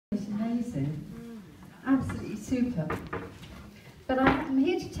It's amazing. Absolutely super. But I'm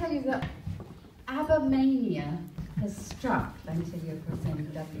here to tell you that ABBA-mania has struck until you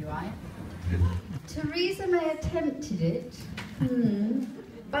present WI. Theresa May attempted it,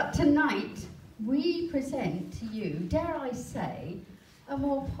 but tonight we present to you, dare I say, a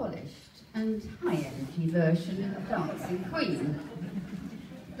more polished and high-energy version of Dancing Queen.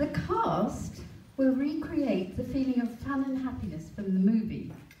 The cast will recreate the feeling of fun and happiness from the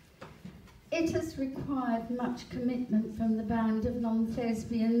movie. It has required much commitment from the band of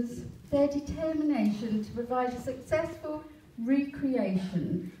non-thespians. Their determination to provide a successful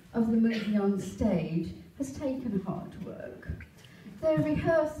recreation of the movie on stage has taken hard work. Their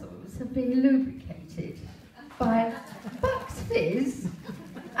rehearsals have been lubricated by Bucks Fizz,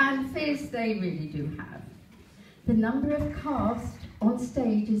 and fizz they really do have. The number of cast on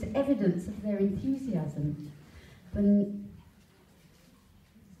stage is evidence of their enthusiasm.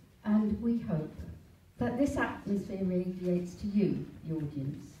 And we hope that this atmosphere radiates to you, the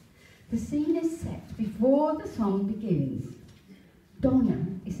audience. The scene is set before the song begins. Donna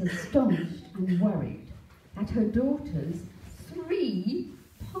is astonished and worried that her daughter's 3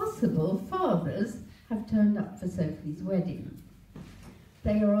 possible fathers have turned up for Sophie's wedding.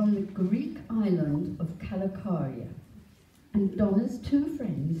 They are on the Greek island of Kalakaria, and Donna's 2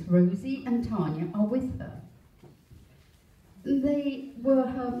 friends, Rosie and Tanya, are with her. They were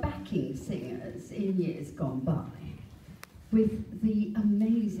her backing singers in years gone by, with the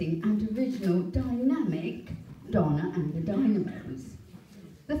amazing and original dynamic Donna and the Dynamos.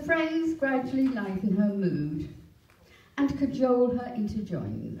 The friends gradually lighten her mood and cajole her into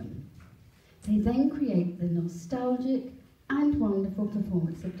joining them. They then create the nostalgic and wonderful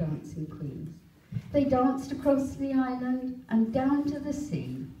performance of Dancing Queens. They danced across the island and down to the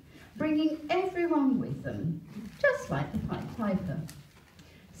sea, bringing everyone with them, just like the Pied Piper.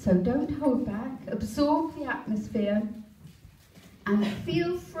 So don't hold back, absorb the atmosphere, and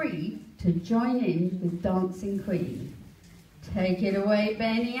feel free to join in with Dancing Queen. Take it away,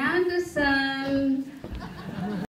 Benny Anderson.